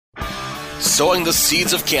sowing the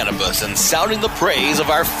seeds of cannabis and sounding the praise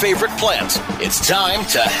of our favorite plant. It's time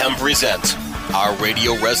to Hempresent. Our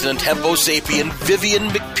radio resident hempo sapien Vivian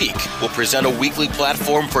McPeak will present a weekly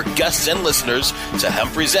platform for guests and listeners to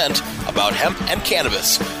Hempresent about hemp and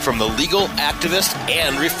cannabis from the legal, activist,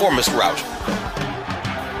 and reformist route.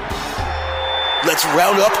 Let's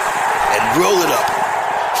round up and roll it up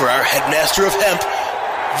for our headmaster of hemp,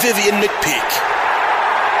 Vivian McPeak.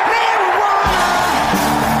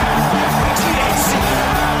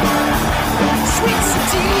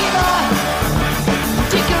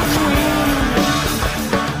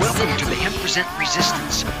 Welcome to the Hempresent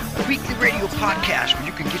Resistance, a weekly radio podcast where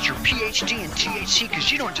you can get your PhD in THC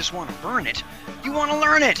because you don't just want to burn it, you want to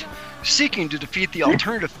learn it. Seeking to defeat the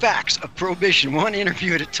alternative facts of prohibition one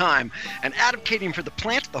interview at a time and advocating for the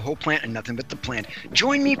plant, the whole plant, and nothing but the plant.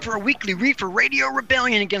 Join me for a weekly reefer radio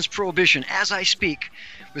rebellion against prohibition as I speak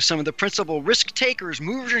with some of the principal risk takers,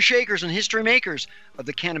 movers and shakers, and history makers of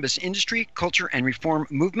the cannabis industry, culture, and reform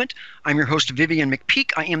movement. I'm your host, Vivian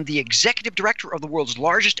McPeak. I am the executive director of the world's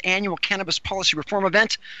largest annual cannabis policy reform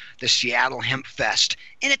event, the Seattle Hemp Fest,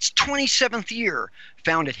 in its 27th year.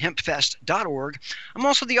 Found at hempfest.org. I'm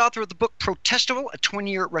also the author of the book Protestival, a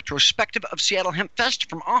 20-year retrospective of Seattle Hemp Fest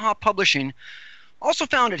from AHA Publishing, also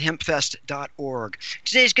found at hempfest.org.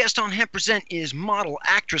 Today's guest on Hempresent is model,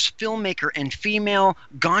 actress, filmmaker, and female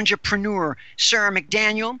ganjapreneur Sarah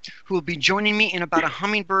McDaniel, who will be joining me in about a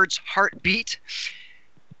hummingbird's heartbeat.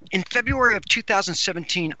 In February of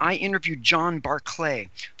 2017, I interviewed John Barclay,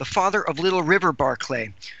 the father of Little River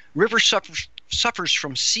Barclay. River suffers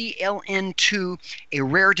from CLN2, a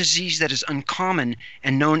rare disease that is uncommon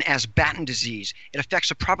and known as Batten disease. It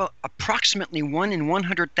affects approximately 1 in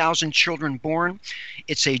 100,000 children born.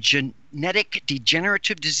 It's a genetic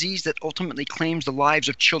degenerative disease that ultimately claims the lives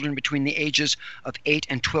of children between the ages of 8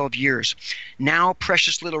 and 12 years. Now,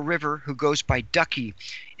 precious little River, who goes by Ducky,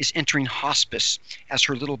 is entering hospice as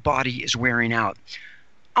her little body is wearing out.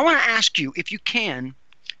 I want to ask you, if you can,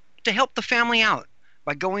 to help the family out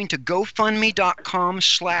by going to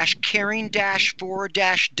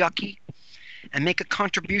gofundme.com/caring-for-ducky and make a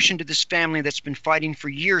contribution to this family that's been fighting for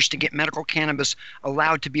years to get medical cannabis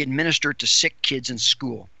allowed to be administered to sick kids in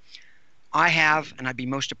school. I have, and I'd be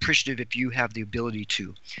most appreciative if you have the ability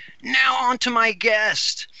to. Now on to my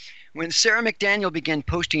guest. When Sarah McDaniel began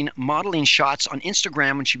posting modeling shots on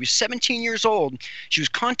Instagram when she was 17 years old, she was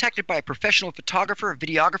contacted by a professional photographer,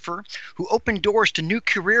 videographer, who opened doors to new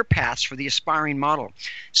career paths for the aspiring model.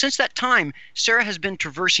 Since that time, Sarah has been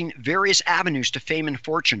traversing various avenues to fame and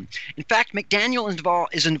fortune. In fact, McDaniel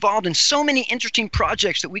is involved in so many interesting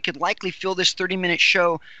projects that we could likely fill this 30-minute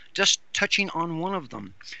show just touching on one of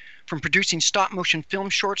them. From producing stop-motion film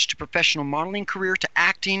shorts to professional modeling career to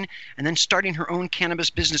acting and then starting her own cannabis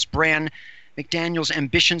business brand, McDaniel's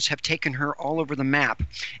ambitions have taken her all over the map.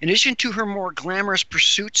 In addition to her more glamorous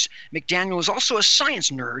pursuits, McDaniel is also a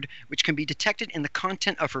science nerd, which can be detected in the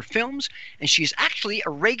content of her films, and she is actually a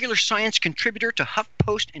regular science contributor to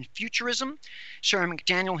HuffPost and Futurism. Sarah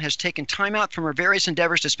McDaniel has taken time out from her various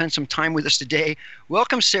endeavors to spend some time with us today.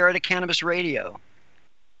 Welcome, Sarah, to Cannabis Radio.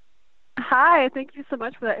 Hi, thank you so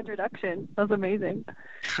much for that introduction. That was amazing.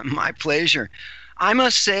 My pleasure. I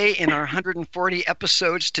must say, in our 140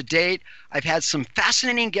 episodes to date, I've had some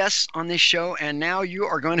fascinating guests on this show, and now you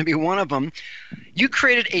are going to be one of them. You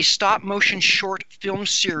created a stop-motion short film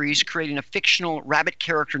series creating a fictional rabbit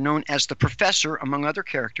character known as the Professor, among other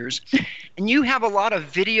characters. And you have a lot of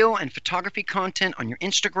video and photography content on your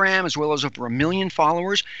Instagram, as well as over 1 million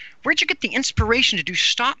followers. Where'd you get the inspiration to do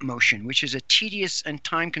stop-motion, which is a tedious and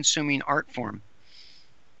time-consuming art form?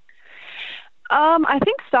 I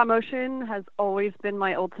think stop motion has always been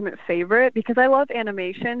my ultimate favorite because I love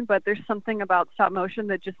animation, but there's something about stop motion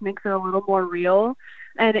that just makes it a little more real.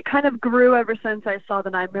 And it kind of grew ever since I saw The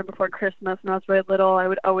Nightmare Before Christmas when I was very little. I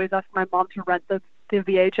would always ask my mom to rent the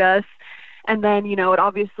VHS. And then, it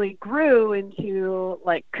obviously grew into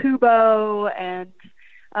like Kubo and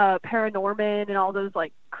Paranorman and all those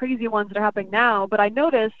like crazy ones that are happening now. But I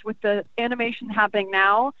noticed with the animation happening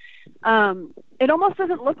now, it almost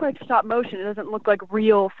doesn't look like stop motion. It doesn't look like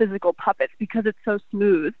real physical puppets because it's so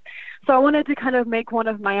smooth. So I wanted to kind of make one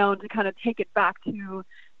of my own to kind of take it back to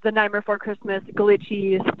the Nightmare Before Christmas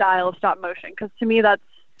glitchy style of stop motion, because to me that's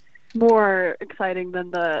more exciting than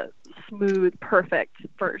the smooth, perfect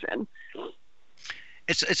version.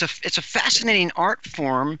 It's a fascinating art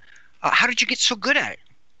form. How did you get so good at it?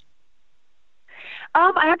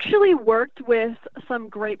 I actually worked with some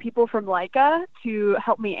great people from Leica to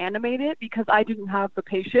help me animate it because I didn't have the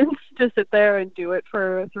patience to sit there and do it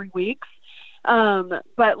for 3 weeks.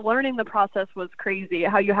 But learning the process was crazy,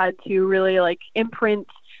 how you had to really like imprint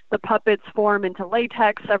the puppets form into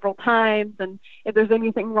latex several times, and if there's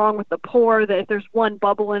anything wrong with the pour, that if there's one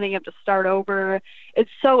bubble in it, you have to start over.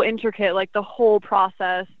 It's so intricate, like the whole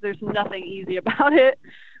process. There's nothing easy about it,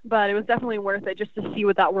 but it was definitely worth it just to see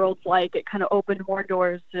what that world's like. It kind of opened more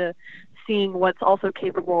doors to seeing what's also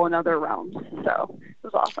capable in other realms. So it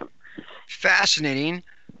was awesome. Fascinating.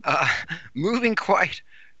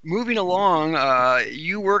 Moving along,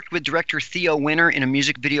 you worked with director Theo Winter in a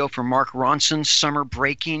music video for Mark Ronson's Summer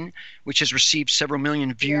Breaking, which has received several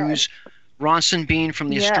million views. Yeah. Ronson being from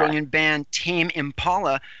the Australian band Tame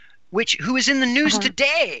Impala, who is in the news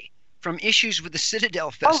today from issues with the Citadel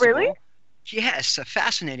Festival. Oh, really? Yes,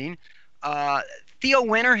 fascinating. Theo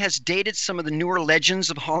Winter has dated some of the newer legends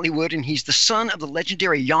of Hollywood, and he's the son of the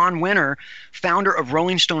legendary Jan Winter, founder of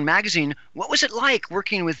Rolling Stone magazine. What was it like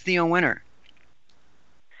working with Theo Winter?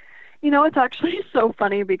 You know, it's actually so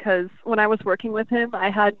funny because when I was working with him, I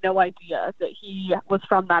had no idea that he was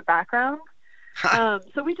from that background.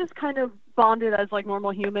 So we just kind of bonded as like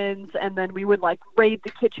normal humans, and then we would like raid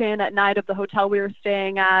the kitchen at night of the hotel we were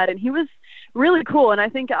staying at, and he was really cool. And I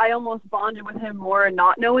think I almost bonded with him more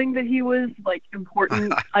not knowing that he was like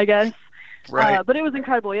important, I guess. Right. But it was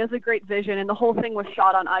incredible. He has a great vision, and the whole thing was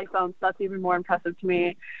shot on iPhone, so that's even more impressive to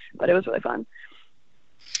me. But it was really fun.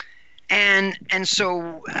 And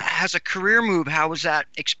so as a career move, how was that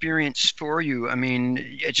experience for you? I mean,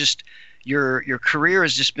 it just your career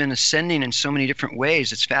has just been ascending in so many different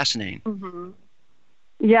ways. It's fascinating. Mm-hmm.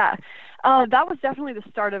 Yeah. That was definitely the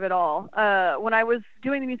start of it all. When I was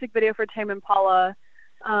doing the music video for Tame Impala,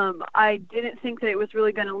 I didn't think that it was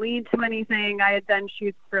really going to lead to anything. I had done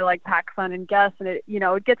shoots for like Pac Fun and Guess, and it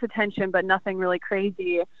gets attention, but nothing really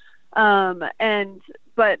crazy.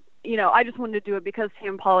 But I just wanted to do it because Tame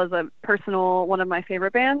Impala is one of my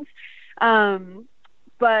favorite bands.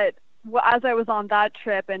 But as I was on that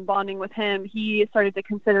trip and bonding with him, he started to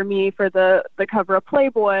consider me for the cover of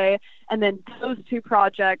Playboy. And then those two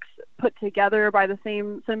projects put together by the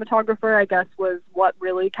same cinematographer, I guess, was what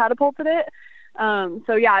really catapulted it.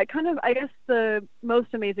 So yeah, I guess the most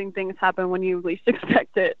amazing things happen when you least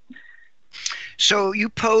expect it. So you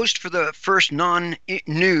posed for the first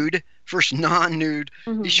non-nude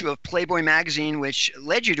issue of Playboy magazine, which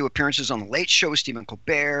led you to appearances on The Late Show with Stephen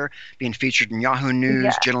Colbert, being featured in Yahoo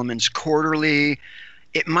News, Gentleman's Quarterly.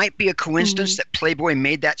 It might be a coincidence that Playboy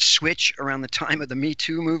made that switch around the time of the Me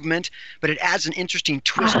Too movement, but it adds an interesting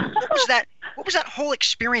twist. What was that whole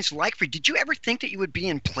experience like for you? Did you ever think that you would be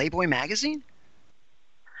in Playboy magazine?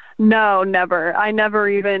 No, never. I never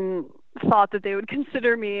even thought that they would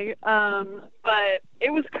consider me. But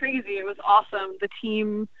it was crazy. It was awesome. The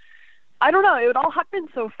team, I don't know, it all happened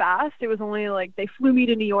so fast. It was only like they flew me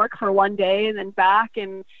to New York for one day and then back,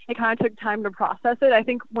 and it kind of took time to process it. I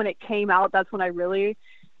think when it came out, that's when I really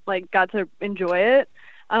like got to enjoy it.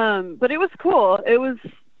 But it was cool. It was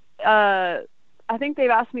I think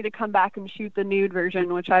they've asked me to come back and shoot the nude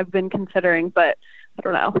version, which I've been considering, but I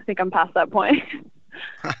don't know. I think I'm past that point.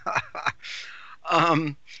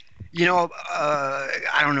 I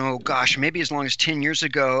don't know, gosh, maybe as long as 10 years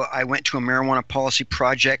ago, I went to a marijuana policy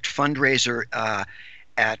project fundraiser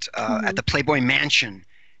at the Playboy Mansion.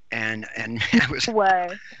 And it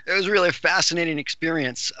was really a fascinating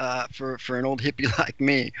experience for an old hippie like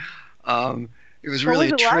me. It was really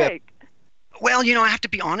a trip. Like? Well, I have to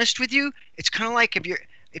be honest with you. It's kind of like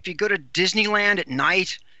if you go to Disneyland at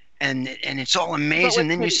night and it's all amazing,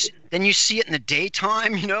 then you see it in the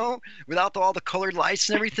daytime, without all the colored lights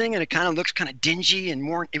and everything, and it kind of looks kind of dingy and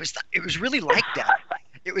more. It was really like that.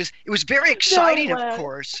 It was very exciting, of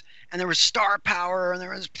course. And there was star power, and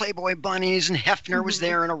there was Playboy bunnies, and Hefner was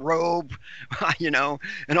there in a robe, and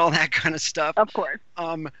all that kind of stuff. Of course.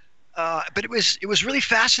 But it was really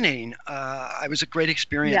fascinating. It was a great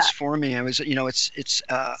experience for me. I was, it's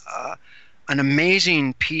an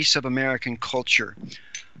amazing piece of American culture.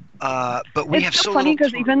 But we have so funny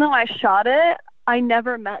because even though I shot it, I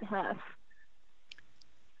never met Hef.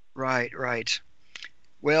 Right.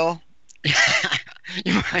 Well,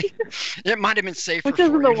 it might have been safer for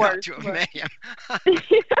you not to have met him.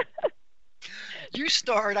 You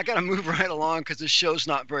starred. I got to move right along because the show's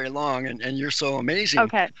not very long, and you're so amazing.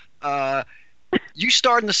 Okay. You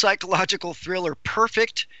starred in the psychological thriller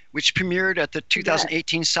Perfect, which premiered at the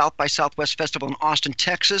 2018 South by Southwest Festival in Austin,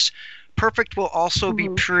 Texas. Perfect will also be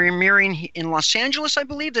premiering in Los Angeles, I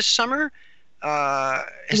believe, this summer.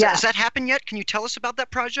 Has that happened yet? Can you tell us about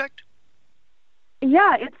that project?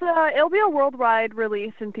 Yeah, it'll be a worldwide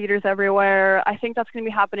release in theaters everywhere. I think that's going to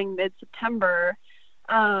be happening mid-September.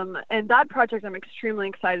 And that project I'm extremely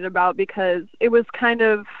excited about because it was kind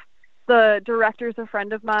of the director's a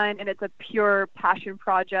friend of mine, and it's a pure passion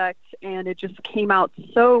project, and it just came out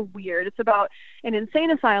so weird. It's about an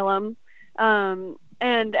insane asylum,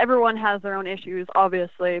 and everyone has their own issues,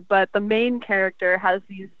 obviously, but the main character has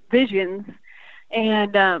these visions,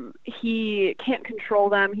 and he can't control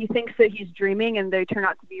them. He thinks that he's dreaming, and they turn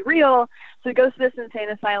out to be real. So he goes to this insane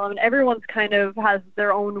asylum, and everyone's kind of has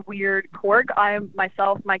their own weird quirk.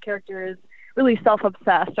 My character is really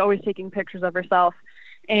self-obsessed, always taking pictures of herself.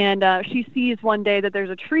 And she sees one day that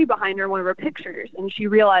there's a tree behind her in one of her pictures, and she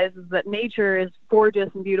realizes that nature is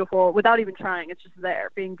gorgeous and beautiful without even trying. It's just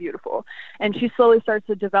there, being beautiful. And she slowly starts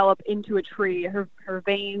to develop into a tree. Her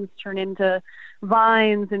veins turn into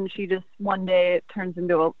vines, and she just one day it turns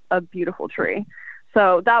into a beautiful tree.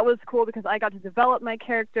 So that was cool because I got to develop my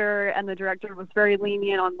character, and the director was very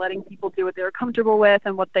lenient on letting people do what they were comfortable with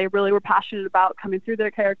and what they really were passionate about coming through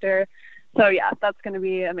their character. So yeah, that's going to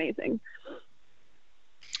be amazing.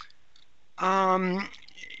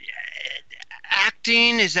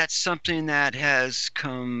 Acting, is that something that has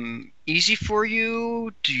come easy for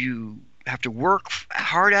you? Do you have to work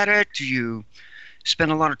hard at it? Do you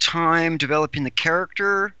spend a lot of time developing the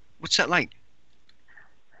character? What's that like?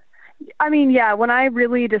 I mean, yeah, when I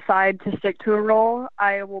really decide to stick to a role,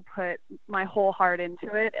 I will put my whole heart into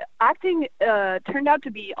it. Acting turned out to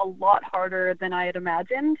be a lot harder than I had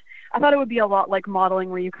imagined. I thought it would be a lot like modeling,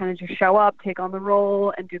 where you kind of just show up, take on the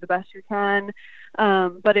role, and do the best you can.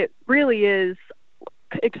 But it really is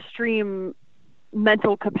extreme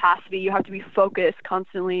mental capacity. You have to be focused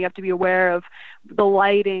constantly. You have to be aware of the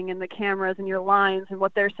lighting and the cameras and your lines and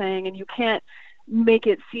what they're saying, and you can't make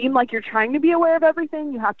it seem like you're trying to be aware of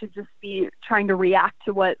everything. You have to just be trying to react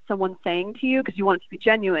to what someone's saying to you because you want it to be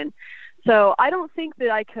genuine. So I don't think that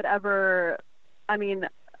I could ever, I mean,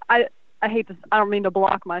 I hate this, I don't mean to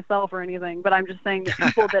block myself or anything, but I'm just saying that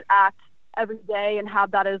people that act every day and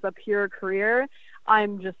have that as a pure career,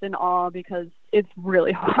 I'm just in awe because it's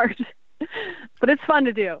really hard, but it's fun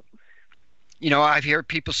to do. You know, I've heard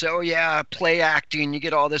people say, oh, yeah, play acting, you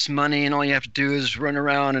get all this money and all you have to do is run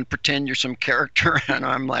around and pretend you're some character. And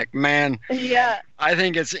I'm like, man, yeah, I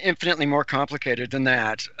think it's infinitely more complicated than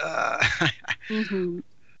that.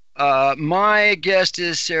 My guest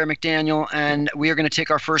is Sarah McDaniel, and we are going to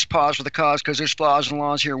take our first pause for the cause because there's flaws and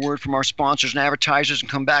laws here. A word from our sponsors and advertisers,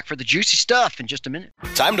 and come back for the juicy stuff in just a minute.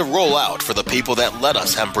 Time to roll out for the people that let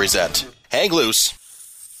us Hempresent. Hang loose.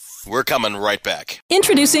 We're coming right back.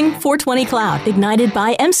 Introducing 420 Cloud, ignited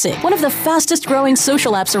by MSIG, one of the fastest growing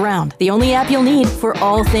social apps around. The only app you'll need for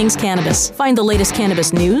all things cannabis. Find the latest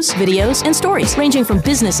cannabis news, videos, and stories, ranging from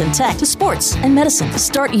business and tech to sports and medicine.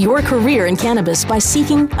 Start your career in cannabis by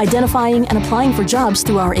seeking, identifying, and applying for jobs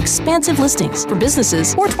through our expansive listings. For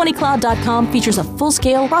businesses, 420cloud.com features a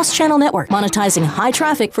full-scale cross-channel network, monetizing high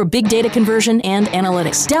traffic for big data conversion and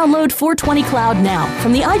analytics. Download 420 Cloud now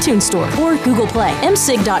from the iTunes Store or Google Play.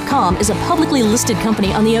 MSIG.com is a publicly listed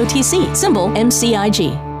company on the OTC, symbol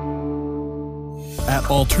MCIG. At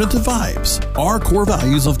Alternative Vibes, our core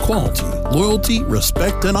values of quality, loyalty,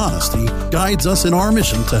 respect, and honesty guides us in our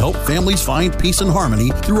mission to help families find peace and harmony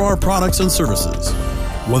through our products and services.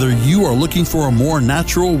 Whether you are looking for a more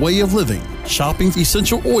natural way of living, shopping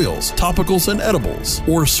essential oils, topicals, and edibles,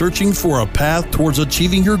 or searching for a path towards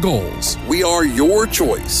achieving your goals, we are your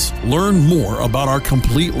choice. Learn more about our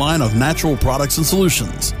complete line of natural products and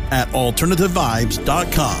solutions at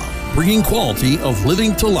AlternativeVibes.com. Bringing quality of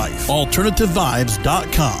living to life.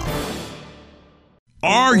 AlternativeVibes.com.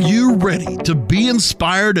 Are you ready to be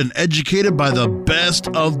inspired and educated by the best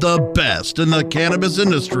of the best in the cannabis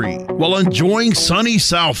industry while enjoying sunny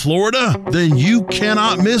South Florida? Then you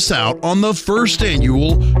cannot miss out on the first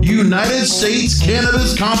annual United States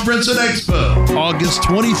Cannabis Conference and Expo, August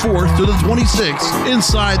 24th to the 26th,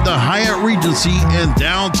 inside the Hyatt Regency in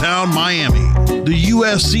downtown Miami. The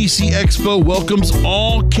USCC Expo welcomes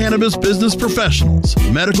all cannabis business professionals,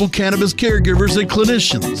 medical cannabis caregivers and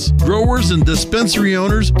clinicians, growers and dispensary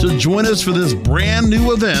owners to join us for this brand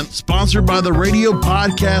new event sponsored by the radio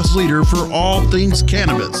podcast leader for all things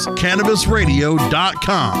cannabis,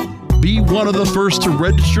 cannabisradio.com. Be one of the first to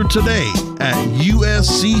register today at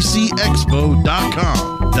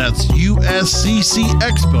usccexpo.com. That's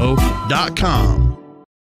usccexpo.com.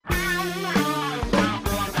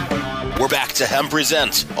 We're back to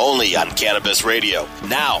Hempresent, only on Cannabis Radio.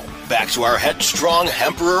 Now, back to our headstrong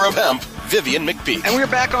Emperor of Hemp, Vivian McPeak. And we're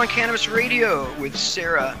back on Cannabis Radio with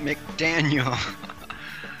Sarah McDaniel.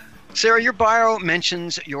 Sarah, your bio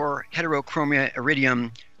mentions your heterochromia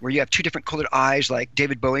iridium. where you have two different colored eyes, like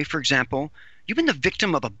David Bowie, for example. You've been the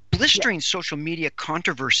victim of a blistering social media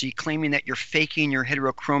controversy claiming that you're faking your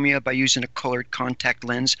heterochromia by using a colored contact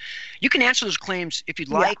lens. You can answer those claims if you'd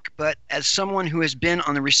like, but as someone who has been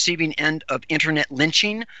on the receiving end of internet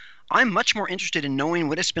lynching, I'm much more interested in knowing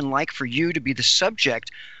what it's been like for you to be the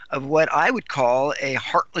subject of what I would call a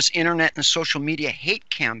heartless internet and social media hate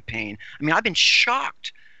campaign. I mean, I've been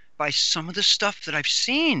shocked by some of the stuff that I've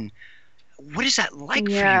seen. What is that like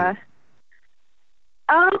for you?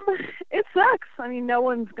 It sucks. I mean, no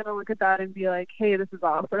one's going to look at that and be like, hey, this is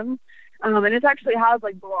awesome. And it actually has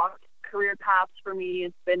like blocked career paths for me.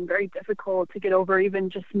 It's been very difficult to get over, even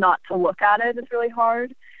just not to look at it. It's really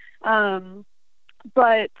hard.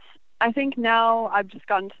 But I think now I've just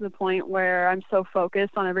gotten to the point where I'm so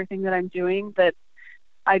focused on everything that I'm doing that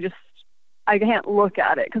I can't look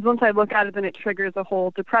at it. Because once I look at it, then it triggers a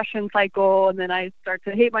whole depression cycle, and then I start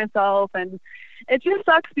to hate myself. And it just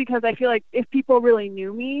sucks because I feel like if people really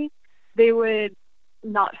knew me, they would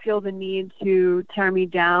not feel the need to tear me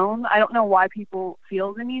down. I don't know why people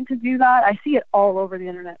feel the need to do that. I see it all over the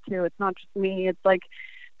internet too. It's not just me. It's like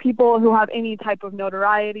people who have any type of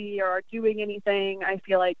notoriety or are doing anything. I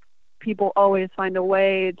feel like people always find a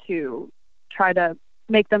way to try to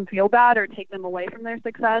make them feel bad or take them away from their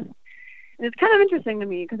success. And it's kind of interesting to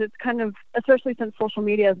me because it's kind of, especially since social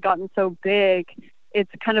media has gotten so big,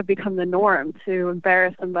 it's kind of become the norm to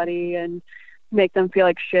embarrass somebody and make them feel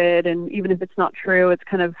like shit. And even if it's not true, it's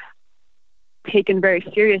kind of taken very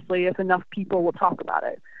seriously if enough people will talk about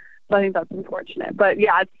it. So I think that's unfortunate. But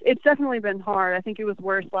yeah, it's definitely been hard. I think it was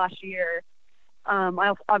worse last year.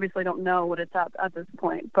 I obviously don't know what it's at this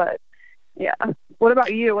point, but yeah. What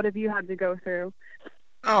about you? What have you had to go through?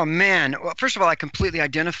 Oh man. Well, first of all, I completely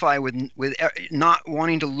identify with not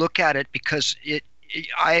wanting to look at it because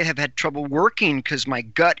I have had trouble working because my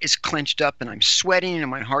gut is clenched up and I'm sweating and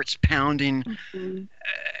my heart's pounding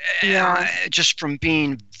just from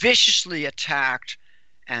being viciously attacked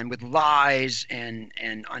and with lies and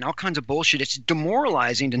all kinds of bullshit. It's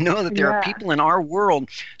demoralizing to know that there are people in our world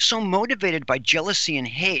so motivated by jealousy and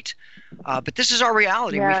hate. But this is our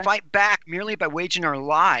reality. We fight back merely by waging our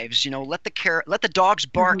lives. You know, let the dogs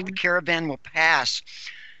bark, the caravan will pass.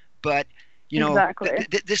 But you know,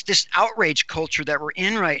 this outrage culture that we're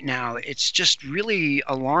in right now, it's just really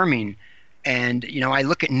alarming. And, you know, I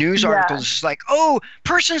look at news articles like, oh,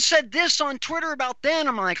 person said this on Twitter about them.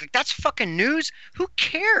 I'm like, that's fucking news. Who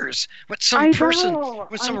cares what some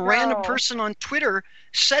random person on Twitter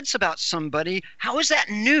says about somebody? How is that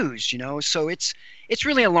news? You know, so it's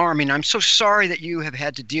really alarming. I'm so sorry that you have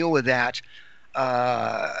had to deal with that.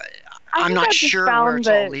 I'm not sure where it's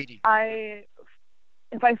all leading.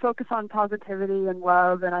 If I focus on positivity and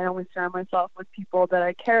love and I only surround myself with people that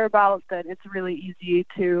I care about, then it's really easy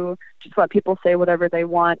to just let people say whatever they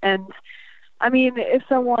want. And I mean, if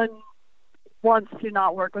someone wants to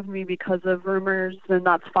not work with me because of rumors, then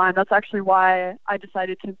that's fine. That's actually why I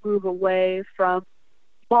decided to move away from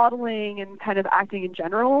modeling and kind of acting in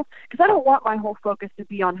general, because I don't want my whole focus to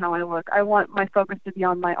be on how I look. I want my focus to be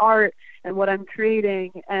on my art and what I'm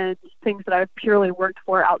creating and things that I've purely worked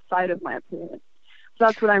for outside of my appearance.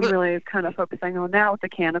 That's what I'm really kind of focusing on now with the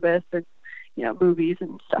cannabis and, you know, movies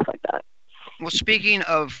and stuff like that. Well, speaking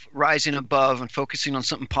of rising above and focusing on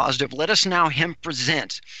something positive, let us now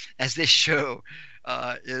Hempresent, as this show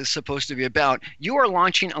is supposed to be about. You are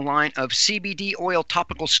launching a line of CBD oil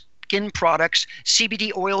topical skin products,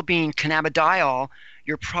 CBD oil being cannabidiol.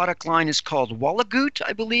 Your product line is called Wallagoot,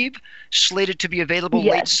 I believe, slated to be available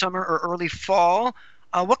late summer or early fall.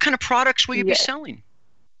 What kind of products will you be selling?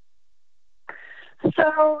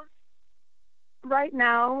 So right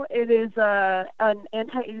now it is an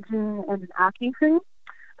anti-aging and an acne cream.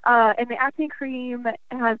 And the acne cream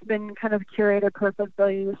has been kind of curated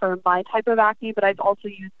purposely for my type of acne, but I've also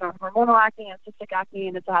used hormonal acne and cystic acne,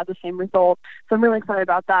 and it's had the same result. So I'm really excited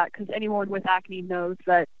about that because anyone with acne knows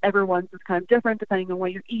that everyone's is kind of different depending on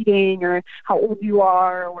what you're eating or how old you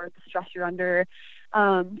are or the stress you're under.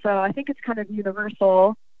 So I think it's kind of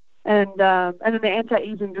universal. And then the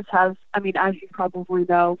anti-aging just has, I mean, as you probably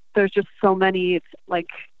know, there's just so many, it's like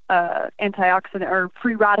antioxidant or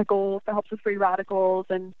free radicals, that helps with free radicals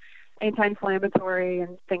and anti-inflammatory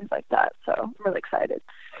and things like that. So I'm really excited.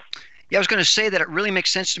 Yeah, I was going to say that it really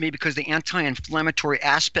makes sense to me because the anti-inflammatory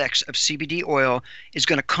aspects of CBD oil is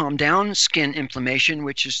going to calm down skin inflammation,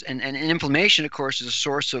 which is, and inflammation, of course, is a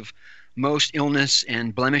source of most illness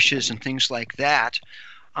and blemishes and things like that.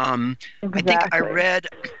 Exactly.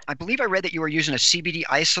 I believe I read that you were using a CBD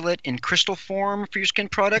isolate in crystal form for your skin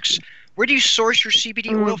products. Where do you source your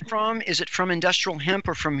CBD oil from? Is it from industrial hemp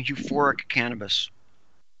or from euphoric cannabis?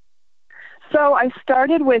 So I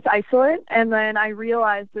started with isolate, and then I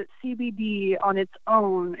realized that CBD on its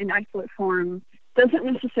own in isolate form doesn't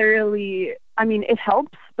necessarily, I mean, it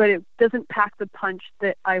helps, but it doesn't pack the punch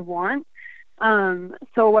that I want.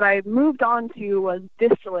 So what I moved on to was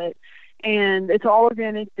distillate, and it's all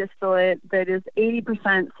organic distillate that is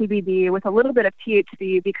 80% CBD with a little bit of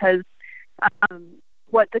THC, because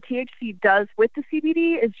what the THC does with the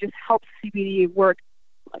CBD is just helps CBD work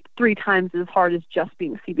like 3 times as hard as just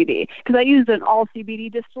being CBD. Because I used an all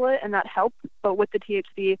CBD distillate, and that helped, but with the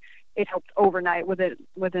THC, it helped overnight.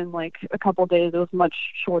 Within like a couple of days, it was much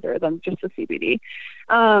shorter than just the CBD.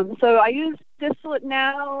 So I use distillate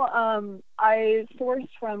now. I sourced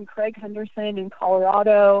from Craig Henderson in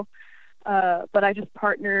Colorado, but I just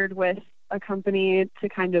partnered with a company to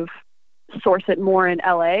kind of source it more in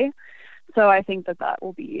LA. So I think that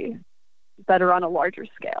will be better on a larger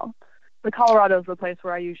scale. But Colorado is the place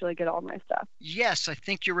where I usually get all my stuff. Yes, I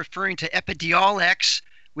think you're referring to Epidiolex,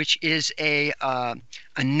 which is a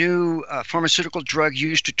new pharmaceutical drug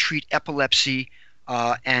used to treat epilepsy.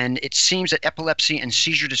 And it seems that epilepsy and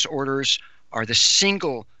seizure disorders are the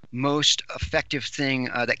single most effective thing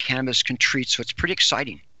that cannabis can treat. So it's pretty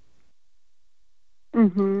exciting.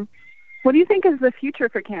 Mm-hmm. What do you think is the future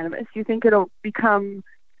for cannabis? Do you think it'll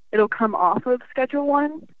come off of Schedule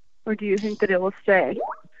 1, or do you think that it will stay?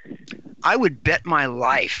 I would bet my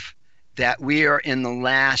life that we are in the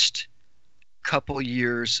last couple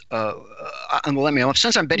years.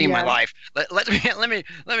 Since I'm betting my life, let me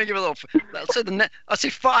give a little. Let's say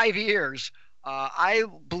 5 years. I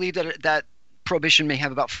believe that prohibition may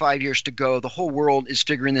have about 5 years to go. The whole world is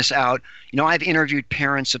figuring this out. You know, I've interviewed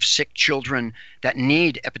parents of sick children that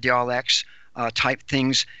need Epidiolex type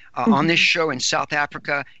things on this show in South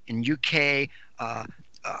Africa, in UK,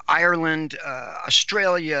 Ireland,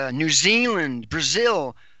 Australia, New Zealand,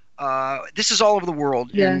 Brazil. This is all over the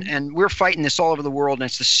world, and we're fighting this all over the world, and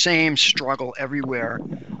it's the same struggle everywhere.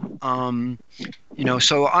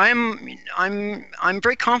 So I'm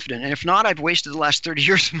very confident, and if not, I've wasted the last 30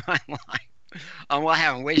 years of my life. Well, I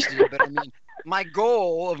haven't wasted it, but I mean, my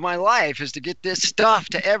goal of my life is to get this stuff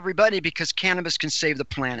to everybody, because cannabis can save the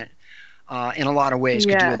planet in a lot of ways.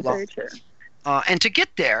 Yeah, very true. And to get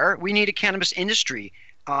there, we need a cannabis industry.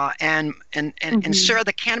 And Sarah,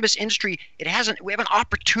 the cannabis industry, we have an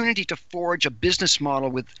opportunity to forge a business model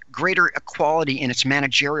with greater equality in its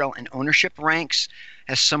managerial and ownership ranks.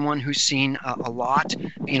 As someone who's seen a lot,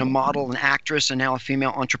 being a model, an actress, and now a female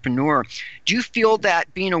entrepreneur, do you feel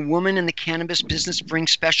that being a woman in the cannabis business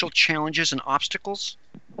brings special challenges and obstacles?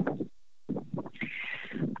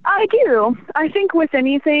 I do. I think with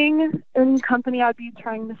anything, any company I'd be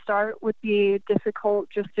trying to start would be difficult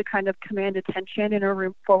just to kind of command attention in a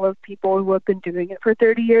room full of people who have been doing it for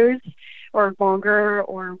 30 years or longer,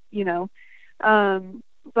 or,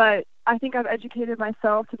 but I think I've educated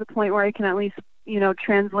myself to the point where I can at least,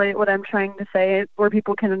 translate what I'm trying to say where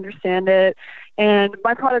people can understand it. And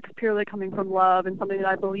my product's purely coming from love and something that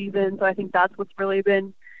I believe in. So I think that's what's really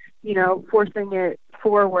been, forcing it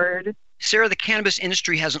forward. Sarah, the cannabis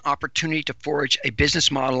industry has an opportunity to forge a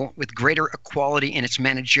business model with greater equality in its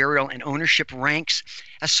managerial and ownership ranks.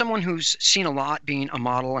 As someone who's seen a lot, being a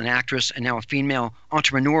model, an actress, and now a female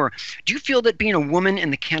entrepreneur, do you feel that being a woman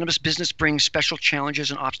in the cannabis business brings special challenges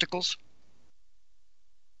and obstacles?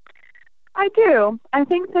 I do. I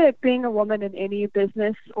think that being a woman in any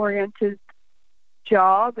business-oriented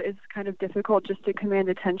job is kind of difficult just to command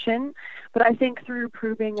attention. But I think through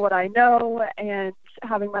proving what I know and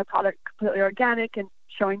having my product completely organic and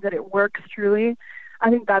showing that it works truly, I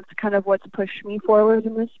think that's kind of what's pushed me forward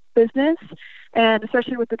in this business. And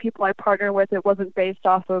especially with the people I partner with, it wasn't based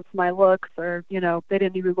off of my looks or, they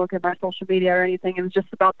didn't even look at my social media or anything. It was just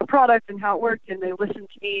about the product and how it worked, and they listened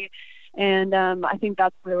to me. And I think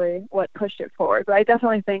that's really what pushed it forward. But I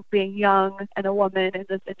definitely think being young and a woman in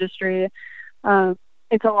this industry,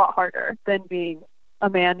 it's a lot harder than being a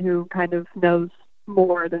man who kind of knows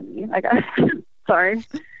more than me, I guess. Sorry.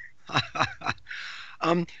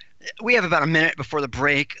 We have about a minute before the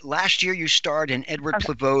break. Last year, you starred in Edouard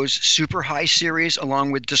Pluvieux's Super High series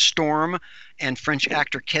along with DeStorm and French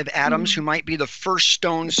actor Kev Adams, who might be the first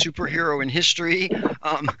stone superhero in history.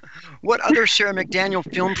 What other Sarah McDaniel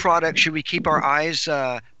film projects should we keep our eyes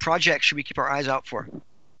out for?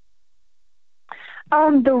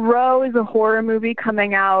 The Row is a horror movie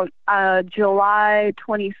coming out July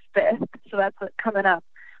 25th, so that's coming up.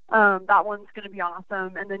 That one's going to be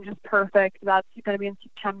awesome. And then Just Perfect, that's going to be in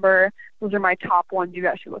September. Those are my top ones you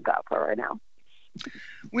guys should look out for right now.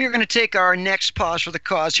 We are going to take our next pause for the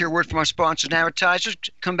cause here. Word from our sponsors and advertisers.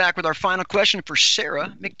 Come back with our final question for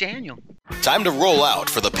Sarah McDaniel. Time to roll out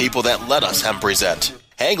for the people that let us Hempresent.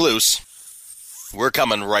 Hang loose. We're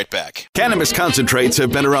coming right back. Cannabis concentrates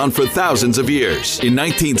have been around for thousands of years. In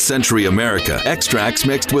 19th century America, extracts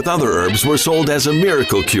mixed with other herbs were sold as a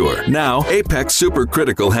miracle cure. Now, Apex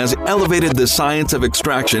Supercritical has elevated the science of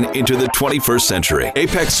extraction into the 21st century.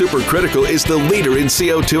 Apex Supercritical is the leader in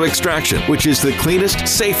CO2 extraction, which is the cleanest,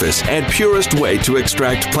 safest, and purest way to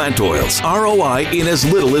extract plant oils. ROI in as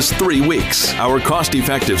little as 3 weeks. Our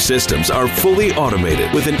cost-effective systems are fully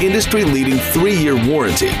automated with an industry-leading 3-year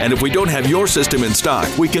warranty. And if we don't have your system in stock,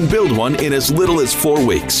 we can build one in as little as 4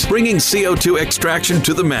 weeks. Bringing CO2 extraction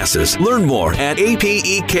to the masses. Learn more at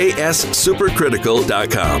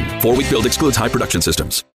apexsupercritical.com. 4-week build excludes high production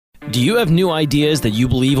systems. Do you have new ideas that you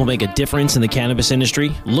believe will make a difference in the cannabis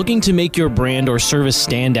industry? Looking to make your brand or service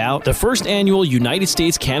stand out? The first annual United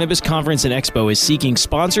States Cannabis Conference and Expo is seeking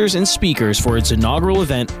sponsors and speakers for its inaugural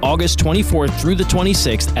event August 24th through the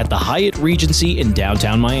 26th at the Hyatt Regency in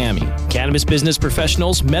downtown Miami. Cannabis business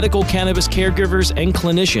professionals, medical cannabis caregivers and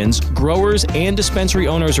clinicians, growers, and dispensary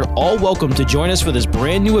owners are all welcome to join us for this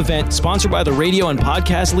brand new event sponsored by the radio and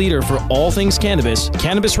podcast leader for all things cannabis,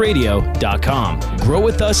 CannabisRadio.com. Grow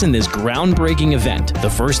with us in this groundbreaking event, the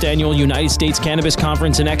first annual United States Cannabis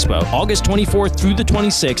Conference and Expo, August 24th through the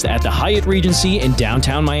 26th at the Hyatt Regency in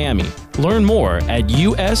downtown Miami. Learn more at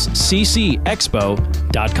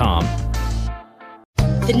usccexpo.com.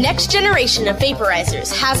 The next generation of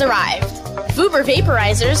vaporizers has arrived. Vuber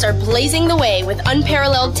vaporizers are blazing the way with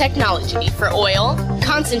unparalleled technology for oil,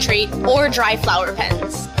 concentrate, or dry flower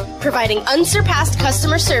pens. Providing unsurpassed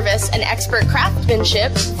customer service and expert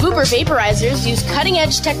craftsmanship, Vuber vaporizers use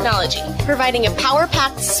cutting-edge technology, providing a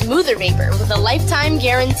power-packed, smoother vapor with a lifetime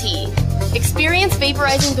guarantee. Experience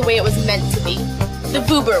vaporizing the way it was meant to be. The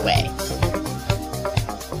Vuber way.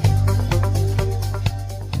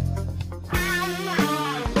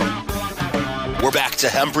 We're back to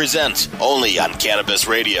Hempresent, only on Cannabis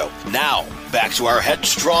Radio. Now, back to our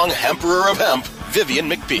headstrong Emperor of Hemp, Vivian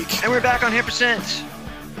McPeak. And we're back on Hempresent.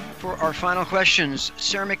 For our final questions,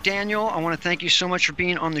 Sarah McDaniel, I want to thank you so much for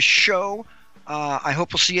being on the show. I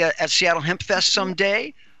hope we'll see you at Seattle Hemp Fest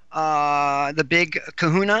someday, the big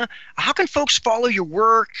kahuna. How can folks follow your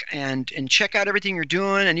work and check out everything you're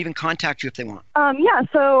doing and even contact you if they want?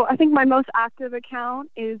 So I think my most active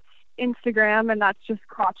account is Instagram, and that's just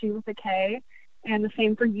Crotchy with a K, and the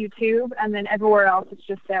same for YouTube, and then everywhere else it's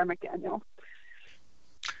just Sarah McDaniel.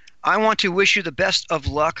 I want to wish you the best of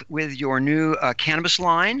luck with your new cannabis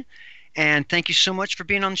line, and thank you so much for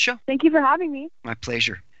being on the show. Thank you for having me. My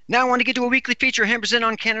pleasure. Now I want to get to a weekly feature, Hempresent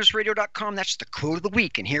on CannabisRadio.com. That's the quote of the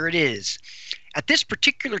week, and here it is. At this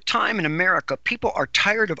particular time in America, people are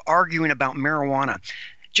tired of arguing about marijuana.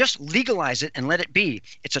 Just legalize it and let it be.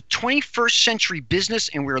 It's a 21st century business,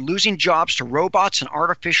 and we're losing jobs to robots and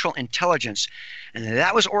artificial intelligence. And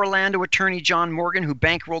that was Orlando attorney John Morgan, who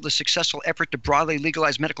bankrolled the successful effort to broadly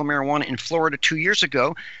legalize medical marijuana in Florida 2 years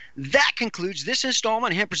ago. That concludes this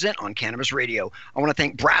installment of Hempresent on Cannabis Radio. I want to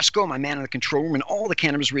thank Brasco, my man in the control room, and all the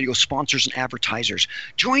Cannabis Radio sponsors and advertisers.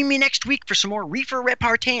 Join me next week for some more reefer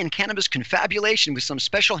repartee and cannabis confabulation with some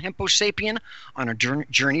special Hempo Sapien on a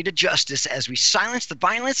journey to justice as we silence the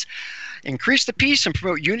violence, increase the peace, and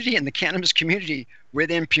promote unity in the cannabis community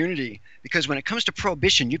with impunity. Because when it comes to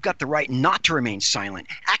prohibition, you've got the right not to remain silent.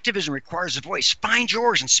 Activism requires a voice. Find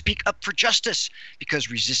yours and speak up for justice, because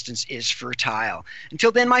resistance is fertile.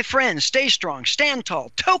 Until then, my friends, stay strong, stand tall,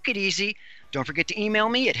 toke it easy. Don't forget to email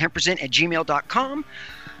me at hempresent@gmail.com.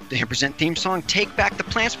 The Hempresent theme song, Take Back the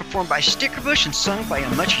Plants, performed by Stickerbush and sung by a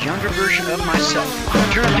much younger version of myself.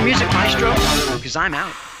 Turn up the music, maestro, because I'm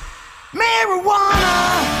out.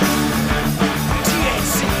 Marijuana!